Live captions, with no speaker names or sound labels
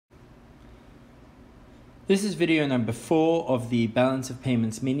This is video number 4 of the Balance of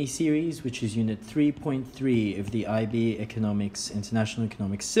Payments mini-series, which is Unit 3.3 of the IB Economics International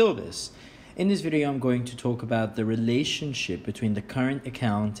Economics syllabus. In this video, I'm going to talk about the relationship between the current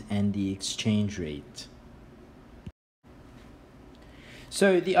account and the exchange rate.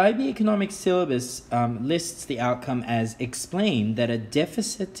 So the IB Economics syllabus lists the outcome as explain that a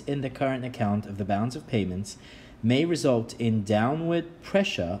deficit in the current account of the balance of payments may result in downward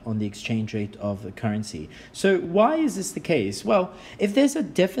pressure on the exchange rate of the currency. So why is this the case? Well, if there's a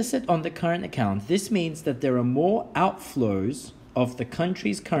deficit on the current account, this means that there are more outflows of the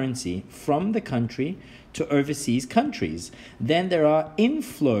country's currency from the country to overseas countries than there are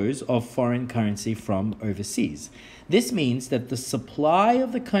inflows of foreign currency from overseas. This means that the supply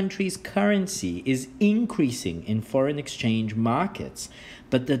of the country's currency is increasing in foreign exchange markets,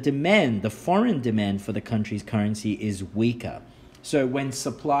 but the foreign demand for the country's currency is weaker. So when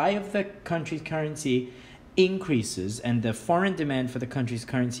supply of the country's currency increases and the foreign demand for the country's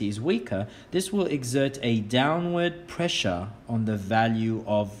currency is weaker, this will exert a downward pressure on the value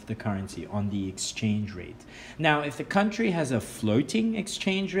of the currency, on the exchange rate. Now, if the country has a floating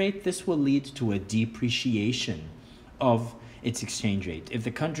exchange rate, this will lead to a depreciation of its exchange rate. If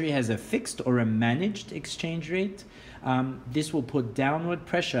the country has a fixed or a managed exchange rate, this will put downward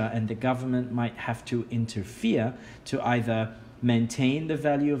pressure, and the government might have to interfere to either maintain the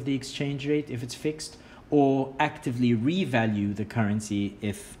value of the exchange rate if it's fixed, or actively revalue the currency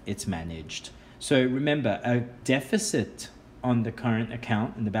if it's managed. So remember, a deficit on the current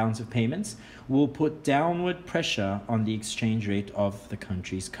account and the balance of payments will put downward pressure on the exchange rate of the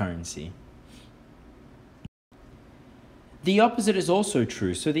country's currency. The opposite is also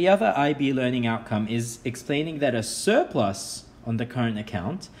true. So the other IB learning outcome is explaining that a surplus on the current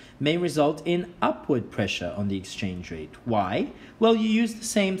account may result in upward pressure on the exchange rate. Why? Well, you use the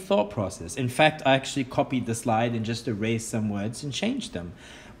same thought process. In fact, I actually copied the slide and just erased some words and changed them.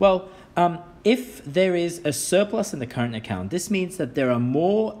 Well, if there is a surplus in the current account, this means that there are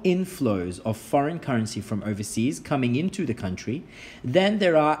more inflows of foreign currency from overseas coming into the country than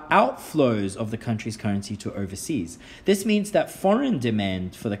there are outflows of the country's currency to overseas. This means that foreign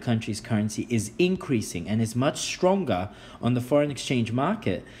demand for the country's currency is increasing and is much stronger on the foreign exchange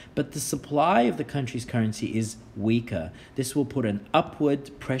market, but the supply of the country's currency is weaker. This will put an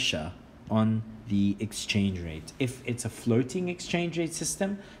upward pressure on the exchange rate. If it's a floating exchange rate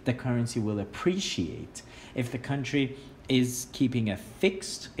system, the currency will appreciate. If the country is keeping a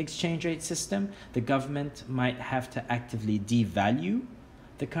fixed exchange rate system, the government might have to actively devalue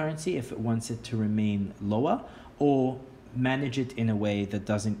the currency if it wants it to remain lower, or manage it in a way that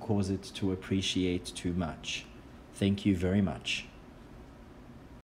doesn't cause it to appreciate too much. Thank you very much.